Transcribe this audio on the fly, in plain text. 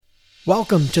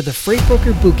Welcome to the Freight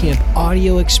Broker Bootcamp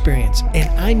audio experience, and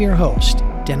I'm your host,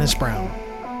 Dennis Brown.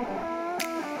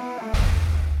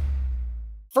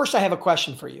 First, I have a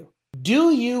question for you.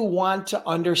 Do you want to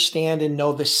understand and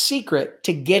know the secret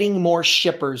to getting more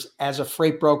shippers as a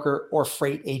freight broker or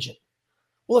freight agent?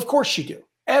 Well, of course you do.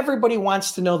 Everybody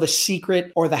wants to know the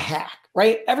secret or the hack,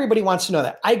 right? Everybody wants to know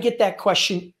that. I get that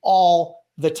question all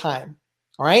the time,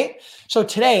 all right? So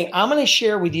today, I'm going to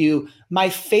share with you my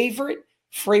favorite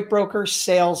freight broker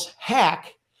sales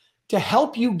hack to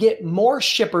help you get more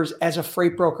shippers as a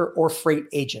freight broker or freight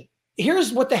agent.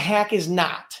 Here's what the hack is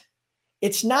not.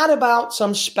 It's not about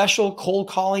some special cold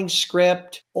calling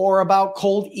script or about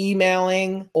cold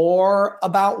emailing or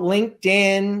about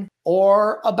LinkedIn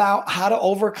or about how to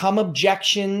overcome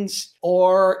objections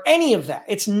or any of that.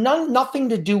 It's nothing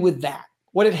to do with that.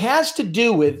 What it has to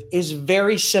do with is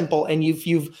very simple. And if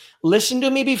you've listened to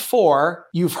me before,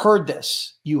 you've heard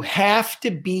this. You have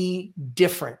to be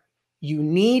different. You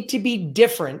need to be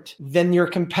different than your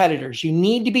competitors. You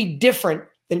need to be different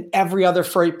than every other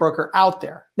freight broker out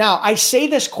there. Now, I say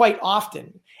this quite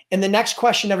often. And the next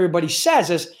question everybody says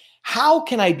is, how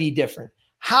can I be different?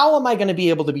 How am I going to be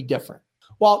able to be different?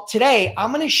 Well, today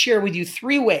I'm going to share with you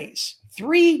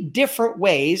three different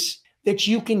ways that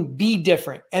you can be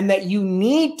different and that you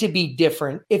need to be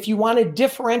different if you want to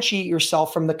differentiate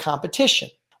yourself from the competition.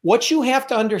 What you have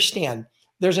to understand,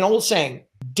 there's an old saying,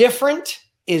 different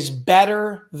is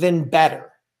better than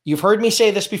better. You've heard me say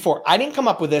this before. I didn't come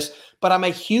up with this, but I'm a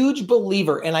huge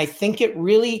believer, and I think it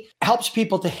really helps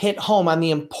people to hit home on the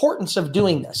importance of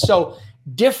doing this. So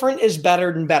different is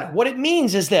better than better. What it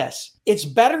means is this: it's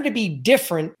better to be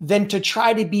different than to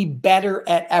try to be better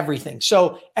at everything.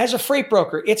 So as a freight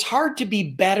broker, it's hard to be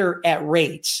better at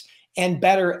rates and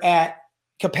better at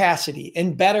capacity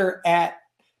and better at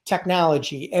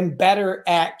technology and better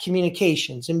at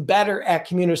communications and better at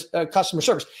customer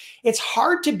service. It's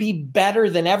hard to be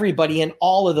better than everybody in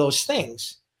all of those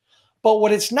things. But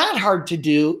what it's not hard to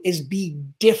do is be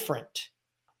different.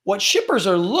 What shippers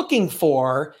are looking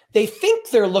for, they think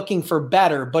they're looking for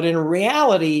better, but in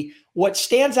reality, what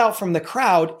stands out from the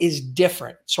crowd is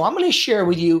different. So I'm going to share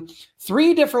with you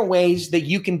 3 different ways that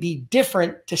you can be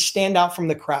different to stand out from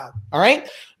the crowd. All right.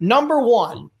 Number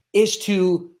 1 is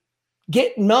to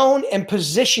get known and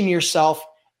position yourself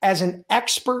as an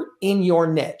expert in your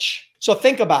niche. So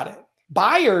think about it.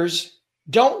 Buyers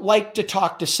don't like to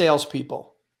talk to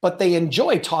salespeople, but they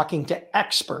enjoy talking to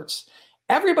experts.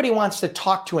 Everybody wants to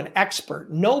talk to an expert.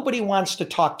 Nobody wants to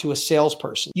talk to a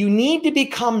salesperson. You need to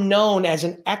become known as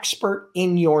an expert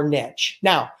in your niche.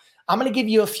 Now, I'm going to give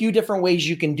you a few different ways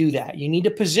you can do that. You need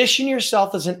to position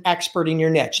yourself as an expert in your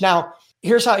niche. Now,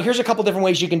 here's a couple different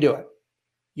ways you can do it.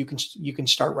 You can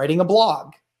start writing a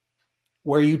blog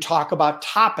where you talk about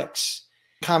topics,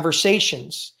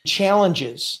 conversations,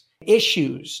 challenges,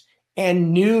 issues,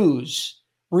 and news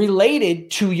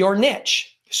related to your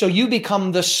niche. So you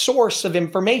become the source of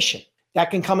information.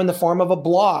 That can come in the form of a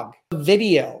blog, a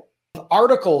video,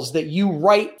 articles that you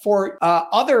write for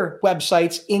other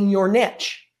websites in your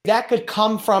niche. That could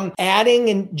come from adding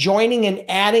and joining and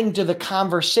adding to the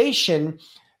conversation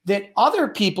that other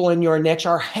people in your niche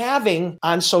are having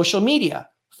on social media.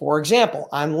 For example,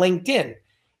 on LinkedIn.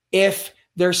 If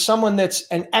there's someone that's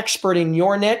an expert in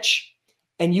your niche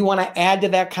and you want to add to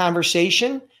that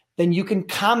conversation, then you can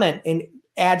comment and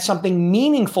add something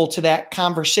meaningful to that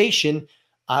conversation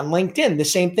on LinkedIn. The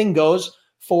same thing goes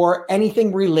for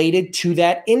anything related to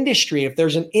that industry. If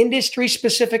there's an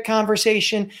industry-specific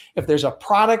conversation, if there's a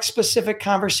product-specific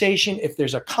conversation, if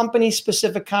there's a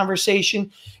company-specific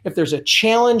conversation, if there's a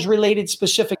challenge-related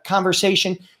specific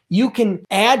conversation, you can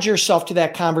add yourself to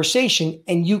that conversation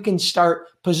and you can start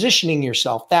positioning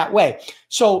yourself that way.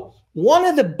 So one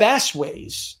of the best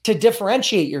ways to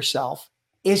differentiate yourself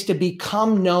is to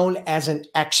become known as an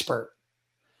expert.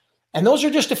 And those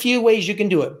are just a few ways you can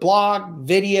do it. Blog,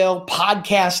 video,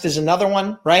 podcast is another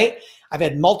one, right? I've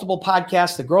had multiple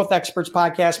podcasts, the Growth Experts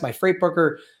podcast, my Freight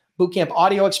Broker Bootcamp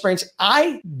audio experience.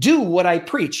 I do what I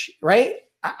preach, right?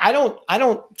 I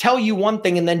don't tell you one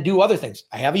thing and then do other things.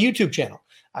 I have a YouTube channel.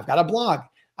 I've got a blog.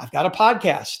 I've got a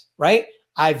podcast, right?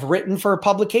 I've written for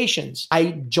publications.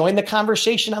 I join the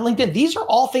conversation on LinkedIn. These are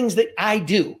all things that I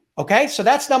do. Okay, so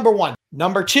that's number 1.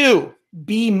 Number 2,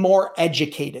 be more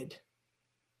educated.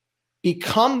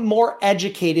 Become more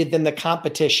educated than the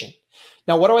competition.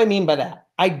 Now, what do I mean by that?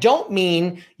 I don't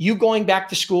mean you going back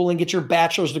to school and get your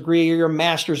bachelor's degree or your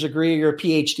master's degree or your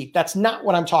PhD. That's not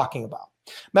what I'm talking about.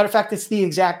 Matter of fact, it's the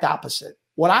exact opposite.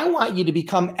 What I want you to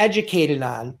become educated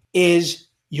on is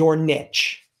your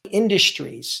niche,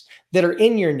 industries that are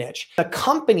in your niche, the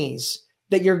companies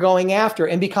that you're going after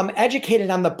and become educated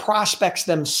on the prospects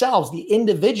themselves, the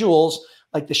individuals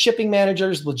like the shipping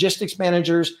managers, logistics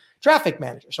managers, traffic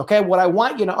managers. Okay. What I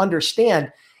want you to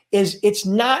understand is it's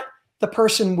not the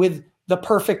person with the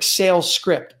perfect sales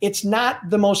script. It's not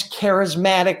the most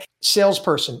charismatic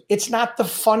salesperson. It's not the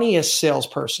funniest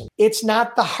salesperson. It's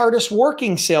not the hardest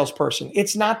working salesperson.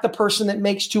 It's not the person that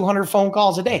makes 200 phone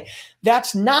calls a day.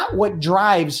 That's not what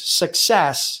drives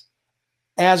success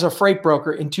as a freight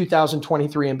broker in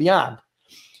 2023 and beyond.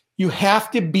 You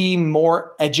have to be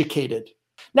more educated.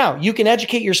 Now, you can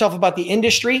educate yourself about the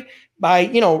industry by,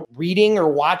 reading or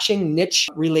watching niche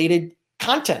related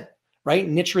content, right?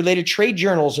 Niche related trade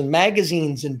journals and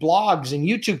magazines and blogs and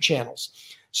YouTube channels.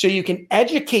 So you can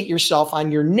educate yourself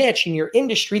on your niche and your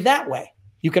industry that way.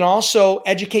 You can also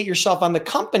educate yourself on the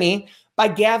company by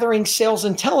gathering sales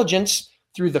intelligence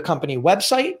through the company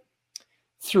website,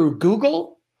 through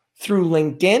Google, through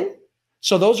LinkedIn.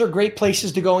 So those are great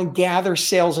places to go and gather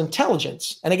sales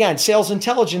intelligence. And again, sales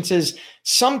intelligence is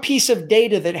some piece of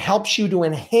data that helps you to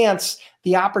enhance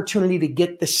the opportunity to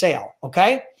get the sale.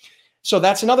 Okay. So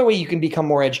that's another way you can become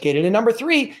more educated. And number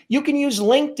 3, you can use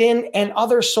LinkedIn and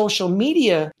other social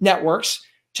media networks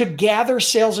to gather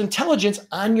sales intelligence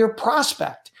on your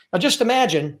prospect. Now, just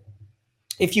imagine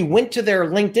if you went to their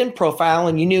LinkedIn profile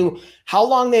and you knew how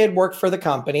long they had worked for the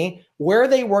company, where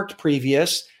they worked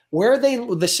previous,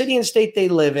 the city and state they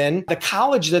live in, the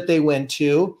college that they went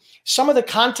to, some of the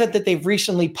content that they've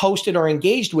recently posted or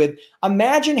engaged with.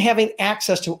 Imagine having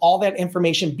access to all that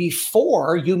information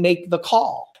before you make the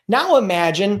call. Now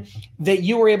imagine that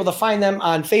you were able to find them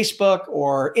on Facebook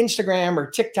or Instagram or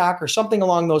TikTok or something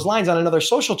along those lines on another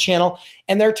social channel,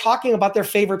 and they're talking about their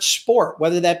favorite sport,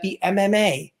 whether that be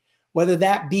MMA, whether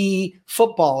that be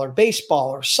football or baseball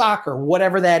or soccer,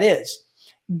 whatever that is.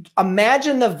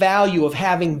 Imagine the value of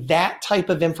having that type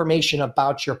of information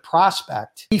about your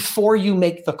prospect before you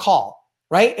make the call,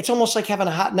 right? It's almost like having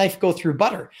a hot knife go through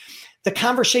butter. The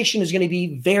conversation is going to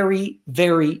be very,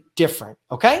 very different.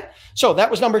 Okay. So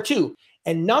that was number 2.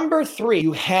 And number 3,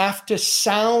 you have to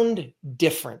sound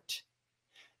different.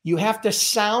 You have to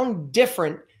sound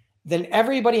different than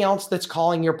everybody else that's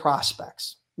calling your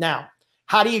prospects. Now,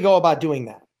 how do you go about doing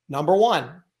that? Number 1,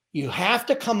 you have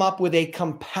to come up with a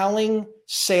compelling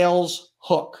sales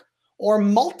hook or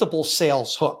multiple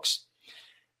sales hooks.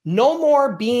 No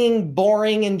more being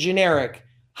boring and generic.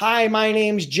 Hi, my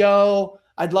name's Joe.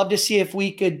 I'd love to see if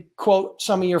we could quote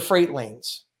some of your freight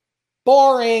lanes.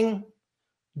 Boring,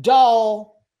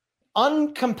 dull,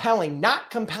 uncompelling,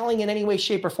 not compelling in any way,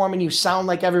 shape, or form, and you sound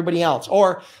like everybody else.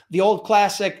 Or the old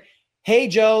classic, hey,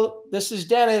 Joe, this is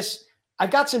Dennis.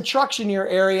 I've got some trucks in your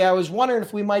area. I was wondering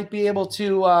if we might be able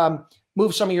to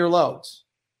move some of your loads.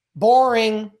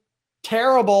 Boring,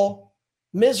 terrible,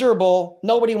 miserable.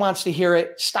 Nobody wants to hear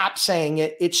it. Stop saying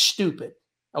it. It's stupid.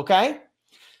 Okay?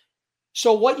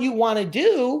 So what you want to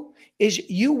do is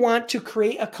you want to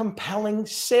create a compelling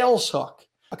sales hook.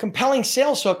 A compelling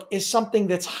sales hook is something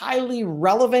that's highly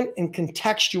relevant and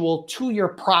contextual to your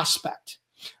prospect.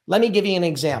 Let me give you an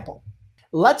example.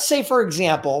 Let's say, for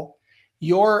example,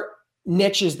 your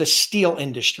niche is the steel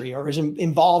industry or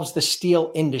involves the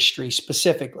steel industry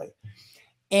specifically.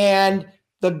 And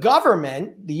the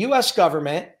government, the US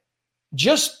government,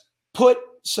 just put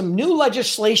some new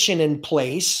legislation in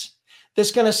place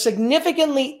that's going to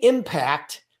significantly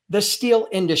impact the steel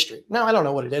industry. Now, I don't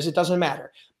know what it is. It doesn't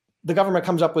matter. The government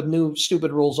comes up with new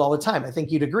stupid rules all the time. I think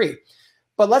you'd agree.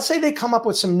 But let's say they come up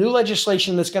with some new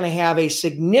legislation that's going to have a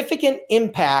significant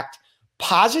impact,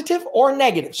 positive or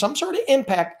negative, some sort of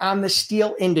impact on the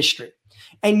steel industry.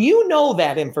 And you know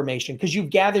that information because you've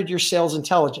gathered your sales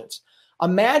intelligence.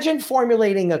 Imagine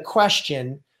formulating a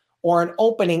question or an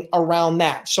opening around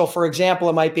that. So for example,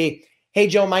 it might be, hey,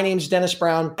 Joe, my name's Dennis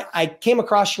Brown. I came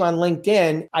across you on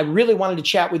LinkedIn. I really wanted to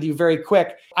chat with you very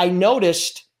quick. I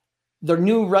noticed the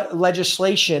new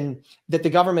legislation that the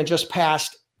government just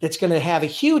passed that's going to have a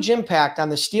huge impact on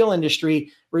the steel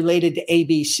industry related to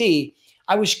ABC.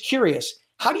 I was curious,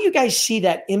 how do you guys see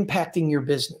that impacting your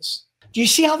business? Do you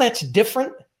see how that's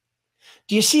different?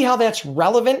 Do you see how that's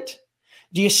relevant?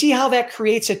 Do you see how that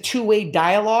creates a two-way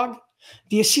dialogue?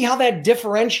 Do you see how that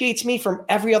differentiates me from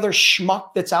every other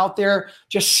schmuck that's out there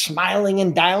just smiling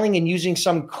and dialing and using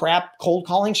some crap cold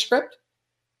calling script?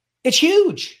 It's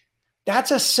huge.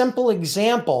 That's a simple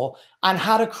example on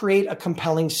how to create a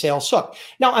compelling sales hook.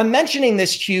 Now, I'm mentioning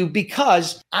this to you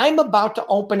because I'm about to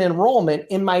open enrollment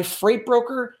in my Freight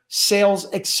Broker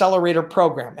Sales Accelerator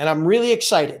program. And I'm really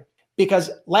excited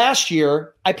because last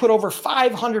year I put over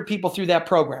 500 people through that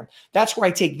program. That's where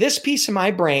I take this piece of my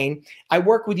brain. I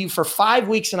work with you for 5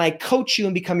 weeks and I coach you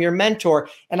and become your mentor.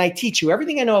 And I teach you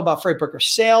everything I know about freight broker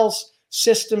sales,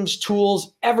 systems,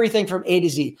 tools, everything from A to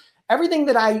Z, everything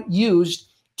that I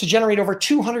used to generate over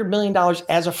 $200 million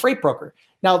as a freight broker.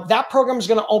 Now that program is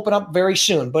going to open up very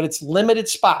soon, but it's limited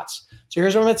spots. So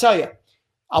here's what I'm going to tell you.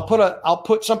 I'll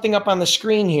put something up on the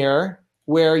screen here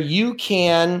where you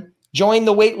can join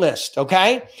the wait list.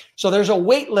 Okay. So there's a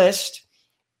wait list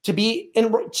to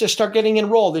start getting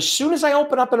enrolled. As soon as I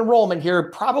open up enrollment here,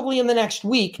 probably in the next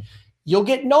week, you'll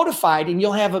get notified and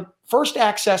you'll have a first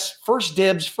access, first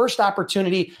dibs, first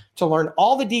opportunity to learn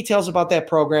all the details about that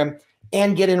program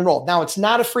and get enrolled. Now, it's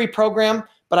not a free program,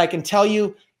 but I can tell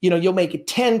you, you'll make it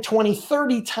 10, 20,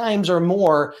 30 times or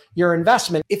more your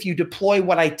investment if you deploy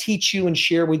what I teach you and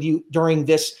share with you during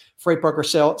this Freight Broker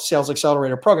Sales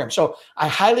Accelerator program. So I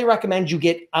highly recommend you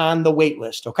get on the wait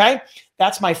list, okay?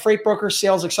 That's my Freight Broker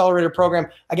Sales Accelerator program.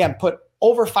 Again, put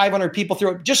over 500 people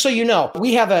through it. Just so you know,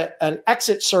 we have an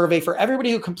exit survey for everybody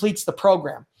who completes the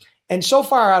program. And so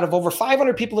far, out of over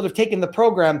 500 people that have taken the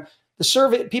program,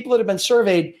 people that have been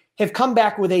surveyed have come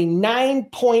back with a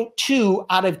 9.2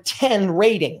 out of 10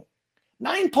 rating.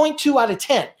 9.2 out of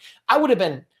 10. I would have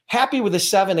been happy with a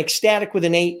 7, ecstatic with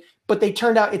an 8, but they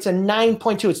turned out it's a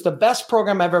 9.2. It's the best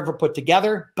program I've ever put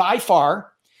together by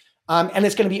far. And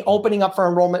it's going to be opening up for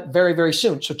enrollment very, very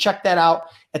soon. So check that out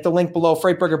at the link below,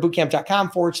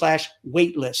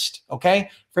 freightbrokerbootcamp.com/waitlist. Okay.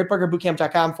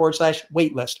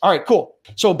 freightbrokerbootcamp.com/waitlist. All right, cool.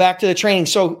 So back to the training.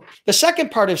 So the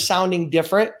second part of sounding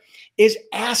different is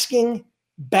asking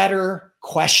better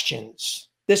questions.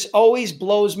 This always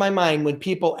blows my mind when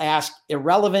people ask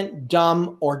irrelevant,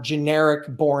 dumb, or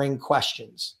generic, boring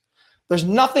questions. There's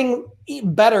nothing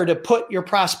better to put your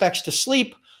prospects to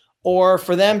sleep or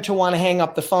for them to want to hang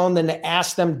up the phone than to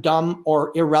ask them dumb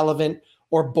or irrelevant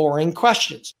or boring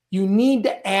questions. You need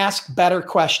to ask better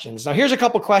questions. Now, here's a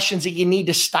couple questions that you need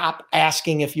to stop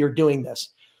asking if you're doing this.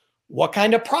 What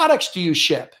kind of products do you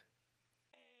ship?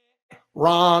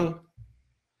 Wrong.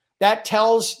 That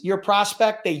tells your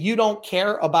prospect that you don't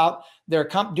care about their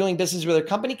doing business with their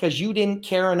company because you didn't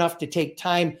care enough to take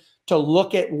time to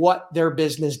look at what their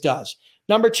business does.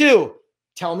 Number 2,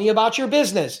 tell me about your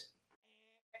business.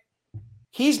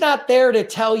 He's not there to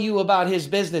tell you about his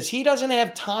business. He doesn't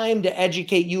have time to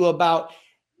educate you about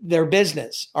their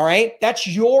business. All right. That's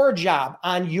your job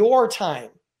on your time.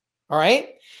 All right.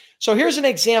 So here's an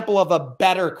example of a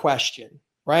better question,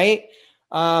 right?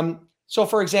 So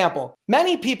for example,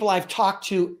 many people I've talked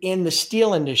to in the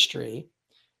steel industry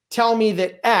tell me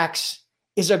that X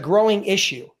is a growing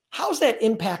issue. How's that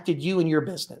impacted you and your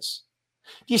business?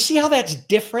 Do you see how that's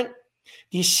different?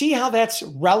 Do you see how that's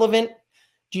relevant?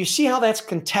 Do you see how that's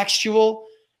contextual?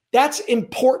 That's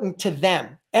important to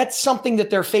them. That's something that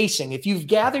they're facing. If you've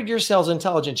gathered your sales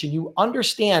intelligence and you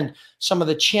understand some of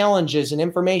the challenges and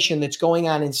information that's going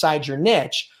on inside your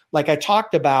niche, like I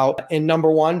talked about in number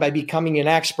 1, by becoming an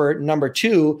expert, and number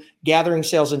 2, gathering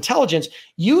sales intelligence,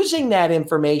 using that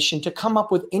information to come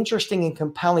up with interesting and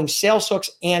compelling sales hooks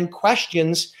and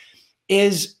questions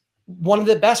is one of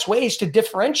the best ways to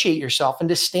differentiate yourself and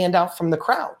to stand out from the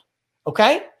crowd.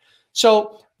 Okay?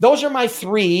 So those are my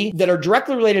 3 that are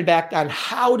directly related back on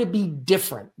how to be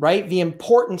different, right? The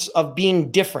importance of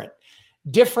being different.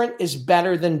 Different is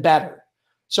better than better.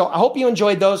 So I hope you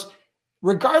enjoyed those.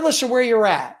 Regardless of where you're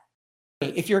at,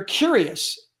 if you're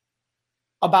curious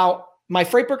about my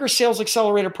Freight Broker Sales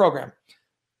Accelerator program,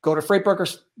 go to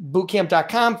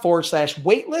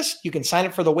freightbrokerbootcamp.com/waitlist. You can sign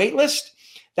up for the waitlist.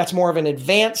 That's more of an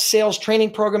advanced sales training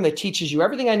program that teaches you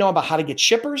everything I know about how to get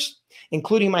shippers,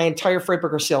 including my entire Freight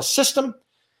Broker sales system.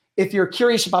 If you're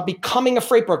curious about becoming a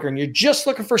freight broker and you're just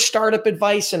looking for startup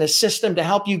advice and a system to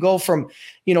help you go from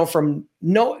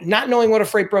not knowing what a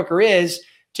freight broker is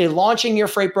to launching your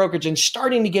freight brokerage and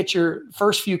starting to get your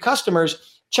first few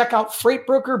customers, check out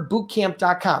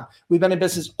freightbrokerbootcamp.com. We've been in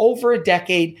business over a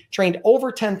decade, trained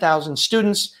over 10,000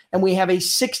 students, and we have a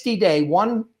 60-day,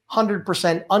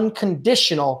 100%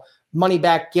 unconditional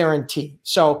money-back guarantee.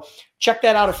 So check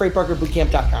that out at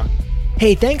freightbrokerbootcamp.com.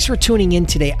 Hey, thanks for tuning in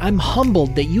today. I'm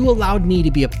humbled that you allowed me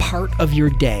to be a part of your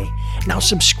day. Now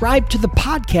subscribe to the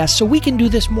podcast so we can do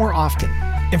this more often.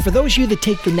 And for those of you that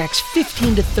take the next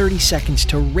 15 to 30 seconds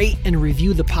to rate and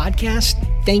review the podcast,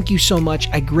 thank you so much.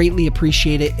 I greatly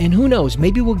appreciate it. And who knows,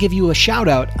 maybe we'll give you a shout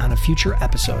out on a future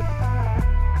episode.